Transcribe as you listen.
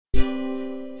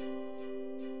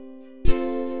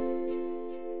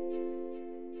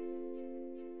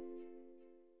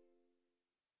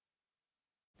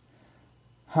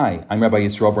Hi, I'm Rabbi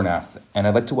Yisrael Bernath, and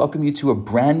I'd like to welcome you to a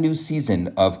brand new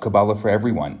season of Kabbalah for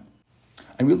Everyone.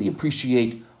 I really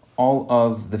appreciate all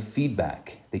of the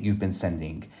feedback that you've been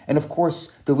sending, and of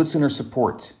course, the listener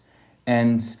support,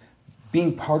 and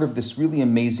being part of this really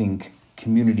amazing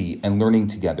community and learning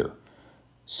together.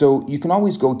 So you can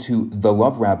always go to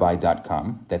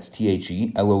theloverabbi.com, that's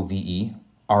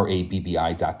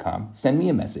TheLoverabbi.com, send me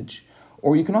a message,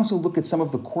 or you can also look at some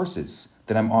of the courses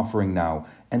that I'm offering now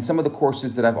and some of the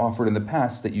courses that I've offered in the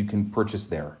past that you can purchase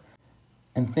there.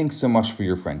 And thanks so much for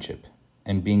your friendship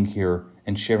and being here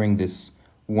and sharing this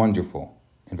wonderful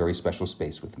and very special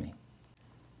space with me.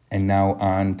 And now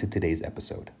on to today's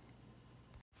episode.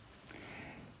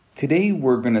 Today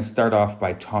we're going to start off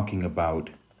by talking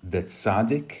about the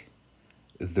tzaddik,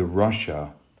 the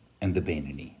rasha, and the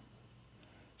beinoni.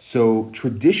 So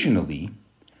traditionally,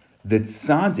 the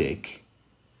tzaddik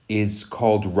is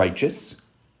called righteous,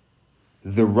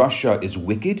 the rasha is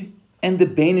wicked, and the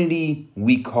beinoni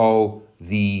we call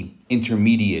the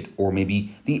intermediate or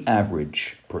maybe the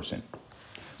average person.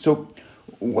 So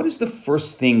what is the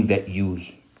first thing that you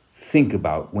think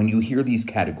about when you hear these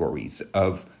categories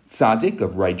of tzaddik,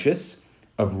 of righteous,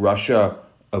 of rasha,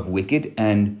 of wicked,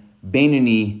 and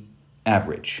beinoni,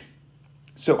 average?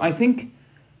 So I think,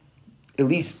 at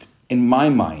least in my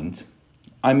mind,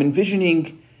 I'm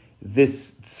envisioning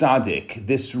this tzaddik,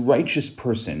 this righteous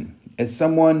person, as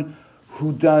someone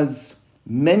who does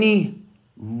many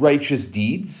righteous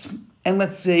deeds, and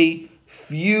let's say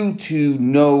few to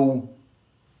no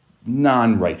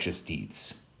non-righteous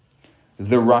deeds.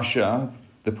 The rasha,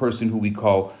 the person who we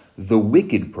call the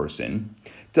wicked person,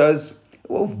 does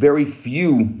very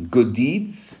few good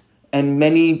deeds and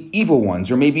many evil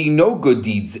ones, or maybe no good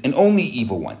deeds and only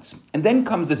evil ones. And then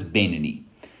comes this beinoni,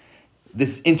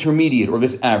 this intermediate or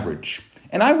this average.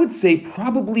 And I would say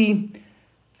probably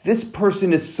this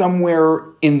person is somewhere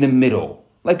in the middle,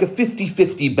 like a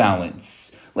 50-50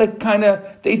 balance. Like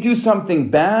they do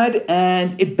something bad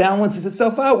and it balances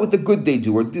itself out with the good they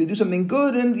do, or they do something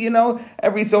good and,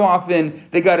 every so often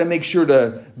they got to make sure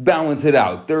to balance it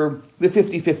out. They're the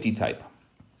 50-50 type.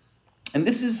 And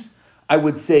this is, I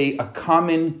would say, a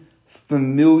common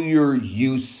familiar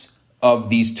use of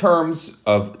these terms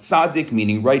of tzaddik,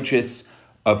 meaning righteous,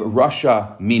 of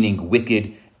rasha, meaning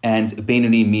wicked, and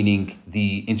beinoni, meaning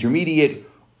the intermediate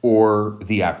or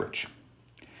the average.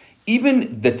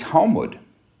 Even the Talmud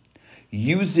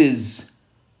uses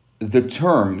the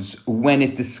terms when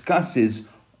it discusses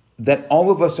that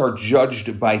all of us are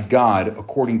judged by God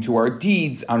according to our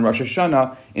deeds on Rosh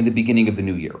Hashanah in the beginning of the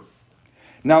new year.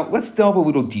 Now, let's delve a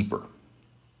little deeper.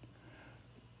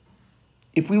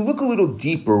 If we look a little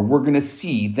deeper, we're going to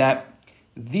see that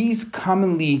these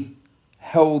commonly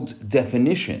held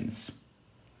definitions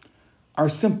are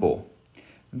simple.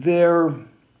 They're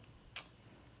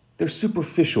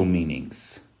superficial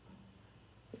meanings.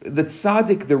 The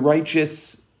tzaddik, the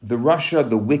righteous, the rasha,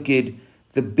 the wicked,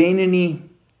 the beinoni,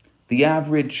 the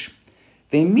average,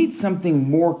 they mean something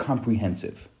more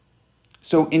comprehensive.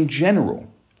 So in general,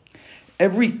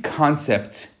 every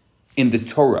concept in the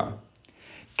Torah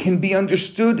can be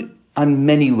understood on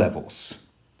many levels.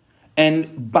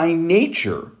 And by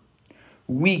nature,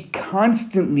 we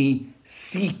constantly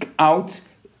seek out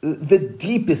the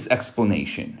deepest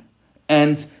explanation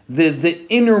and the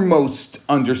innermost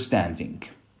understanding.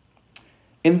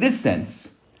 In this sense,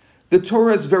 the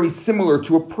Torah is very similar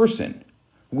to a person.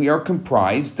 We are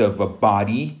comprised of a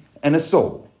body and a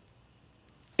soul,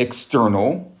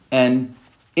 external and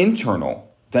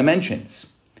internal dimensions.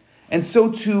 And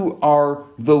so too are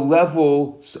the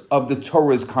levels of the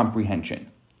Torah's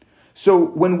comprehension. So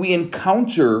when we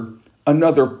encounter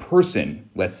another person,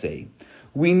 let's say,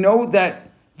 we know that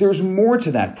there's more to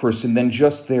that person than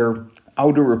just their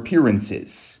outer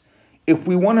appearances. If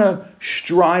we want to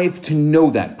strive to know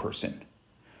that person,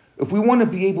 if we want to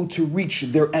be able to reach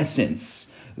their essence,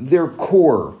 their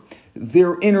core,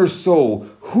 their inner soul,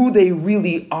 who they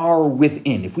really are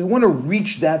within, if we want to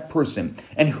reach that person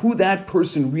and who that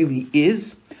person really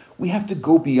is, we have to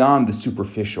go beyond the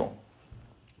superficial.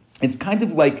 It's kind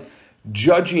of like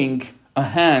judging a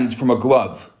hand from a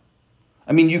glove.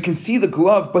 I mean, you can see the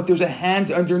glove, but there's a hand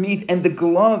underneath, and the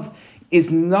glove is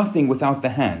nothing without the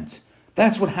hand.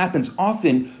 That's what happens.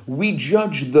 Often, we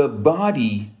judge the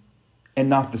body and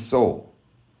not the soul.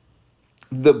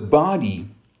 The body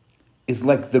is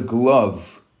like the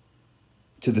glove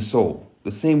to the soul.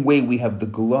 The same way we have the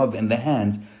glove and the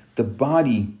hand, the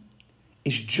body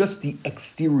is just the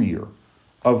exterior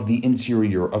of the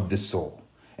interior of the soul.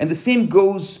 And the same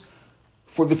goes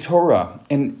for the Torah.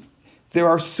 And there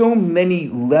are so many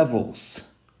levels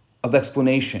of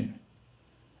explanation.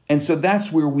 And so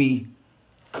that's where we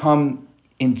come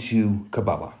into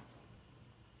Kabbalah,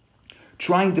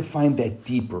 trying to find that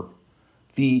deeper,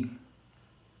 the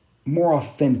more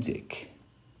authentic,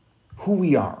 who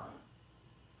we are,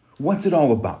 what's it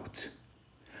all about.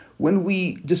 When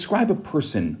we describe a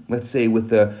person, let's say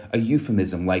with a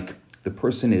euphemism like the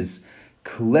person is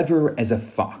clever as a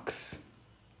fox,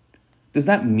 does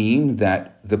that mean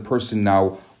that the person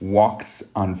now walks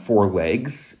on four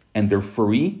legs and they're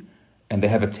furry and they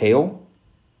have a tail?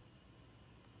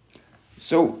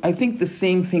 So I think the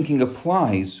same thinking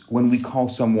applies when we call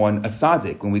someone a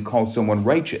tzaddik, when we call someone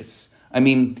righteous. I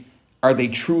mean, are they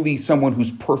truly someone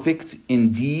who's perfect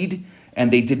indeed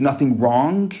and they did nothing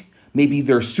wrong? Maybe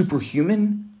they're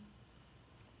superhuman?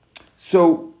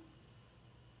 So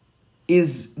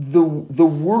is the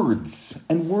words,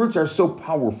 and words are so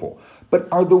powerful, but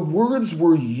are the words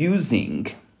we're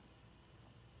using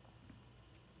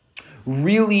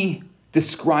really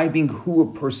describing who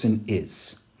a person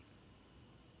is?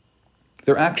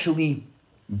 They're actually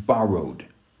borrowed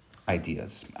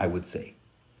ideas, I would say.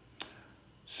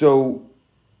 So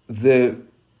the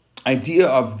idea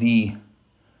of the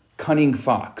cunning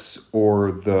fox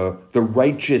or the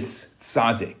righteous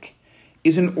tzaddik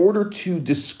is in order to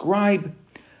describe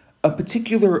a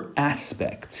particular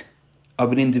aspect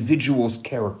of an individual's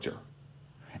character,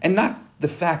 and not the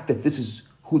fact that this is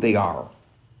who they are,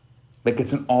 like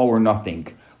it's an all or nothing,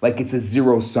 like it's a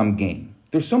zero-sum game.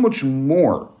 There's so much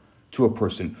more to a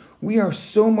person. We are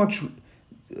so much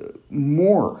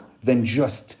more than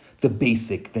just the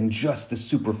basic, than just the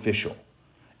superficial.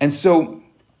 And so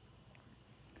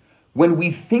when we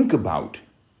think about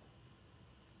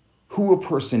who a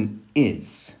person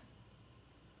is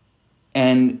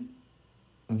and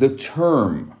the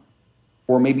term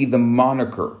or maybe the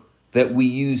moniker that we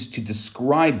use to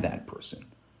describe that person,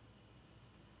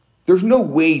 there's no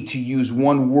way to use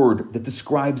one word that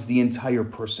describes the entire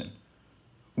person.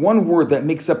 One word that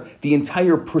makes up the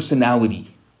entire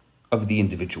personality of the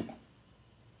individual.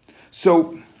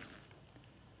 So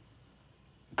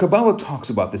Kabbalah talks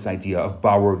about this idea of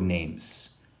borrowed names.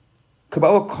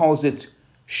 Kabbalah calls it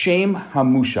Shem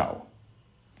HaMushal.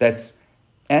 That's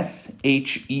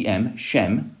S-H-E-M,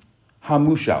 Shem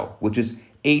HaMushal, which is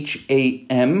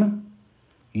H-A-M-U-S-H-A-L.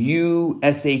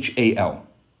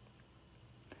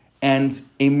 And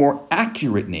a more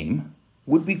accurate name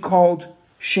would be called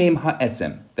Shem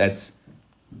HaEtzem. That's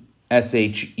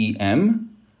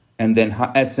S-H-E-M, and then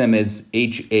HaEtzem is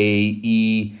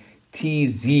H-A-E-T-Z-E-M.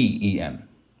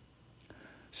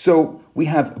 So we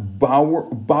have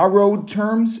borrowed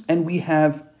terms and we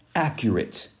have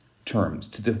accurate terms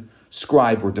to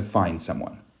describe or define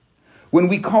someone. When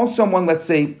we call someone, let's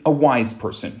say, a wise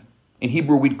person, in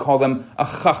Hebrew we'd call them a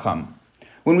chacham.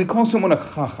 When we call someone a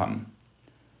chacham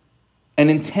and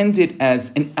intend it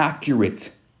as an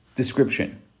accurate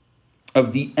description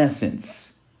of the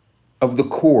essence, of the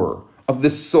core, of the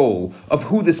soul, of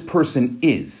who this person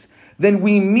is, then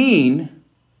we mean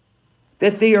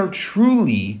that they are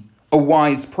truly a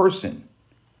wise person.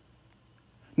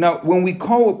 Now, when we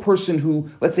call a person who,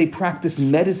 let's say, practiced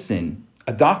medicine,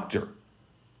 a doctor,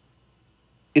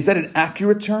 is that an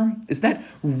accurate term? Is that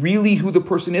really who the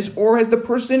person is? Or has the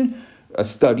person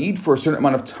studied for a certain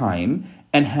amount of time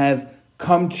and have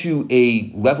come to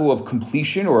a level of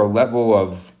completion or a level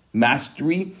of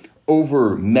mastery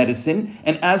over medicine,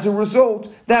 and as a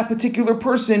result, that particular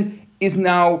person is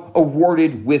now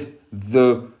awarded with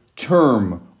the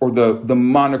term or the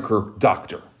moniker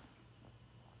doctor?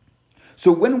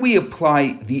 So when we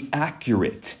apply the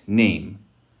accurate name,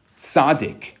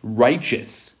 tzaddik,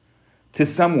 righteous, to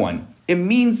someone, it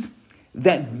means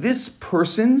that this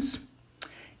person's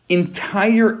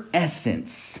entire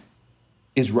essence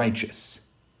is righteous.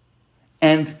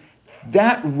 And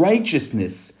that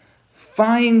righteousness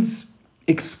finds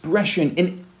expression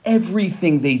in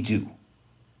everything they do.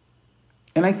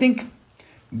 And I think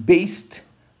based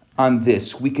on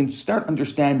this, we can start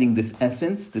understanding this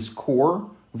essence, this core,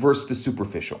 versus the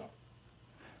superficial.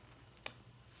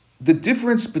 The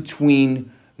difference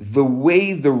between the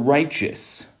way the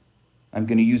righteous, I'm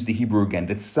going to use the Hebrew again,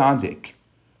 that tzaddik,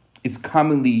 is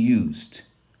commonly used,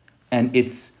 and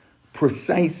its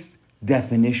precise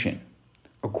definition,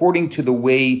 according to the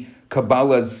way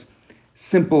Kabbalah's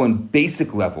simple and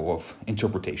basic level of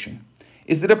interpretation,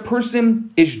 is that a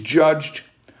person is judged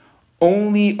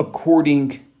only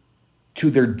according to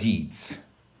their deeds.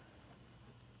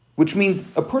 Which means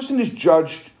a person is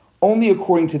judged only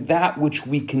according to that which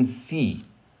we can see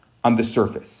on the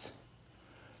surface.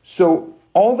 So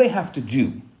all they have to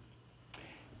do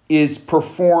is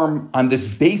perform on this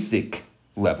basic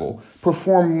level,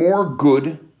 perform more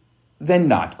good than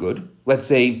not good. Let's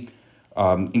say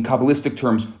in Kabbalistic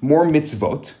terms, more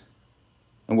mitzvot,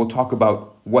 and we'll talk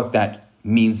about what that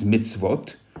means,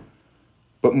 mitzvot,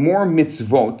 but more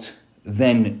mitzvot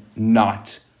than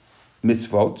not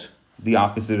mitzvot, the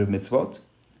opposite of mitzvot,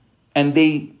 and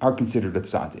they are considered a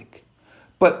tzaddik.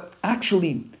 But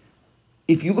actually,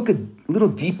 if you look a little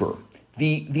deeper,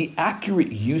 the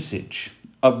accurate usage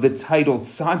of the title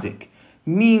tzaddik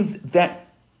means that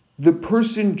the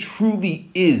person truly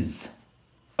is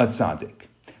a tzaddik,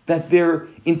 that their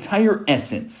entire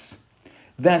essence,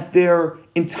 that their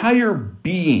entire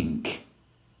being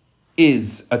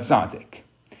is a tzaddik.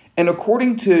 And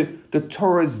according to the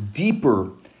Torah's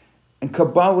deeper and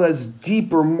Kabbalah's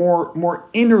deeper, more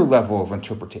inner level of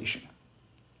interpretation,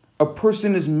 a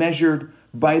person is measured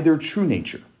by their true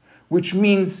nature, which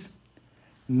means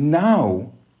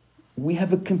now we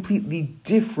have a completely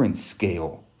different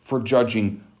scale for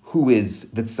judging who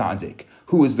is the tzaddik,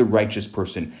 who is the righteous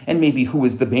person, and maybe who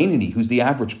is the Beinoni, who's the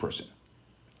average person.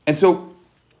 And so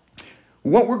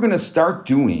what we're going to start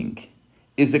doing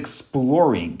is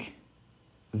exploring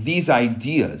these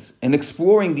ideas and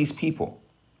exploring these people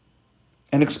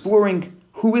and exploring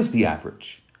who is the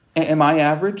average. Am I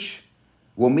average?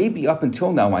 Well, maybe up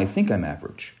until now I think I'm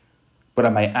average, but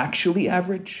am I actually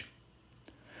average?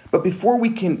 But before we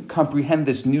can comprehend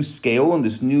this new scale and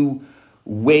this new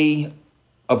way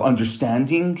of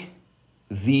understanding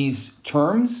these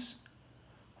terms,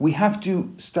 we have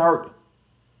to start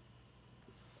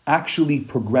actually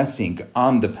progressing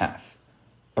on the path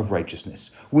of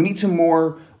righteousness. We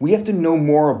have to know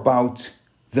more about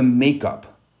the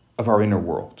makeup of our inner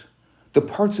world, the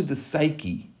parts of the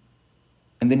psyche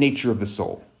and the nature of the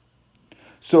soul.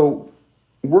 So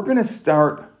we're going to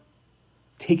start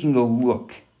taking a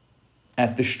look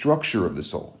at the structure of the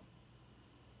soul.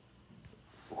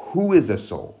 Who is a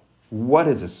soul? What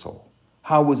is a soul?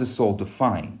 How is a soul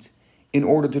defined? In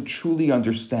order to truly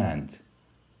understand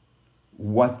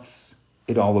what's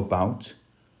it all about,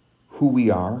 who we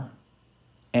are,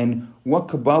 and what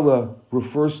Kabbalah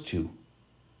refers to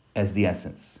as the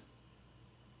essence.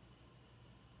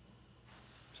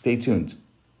 Stay tuned.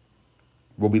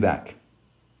 We'll be back.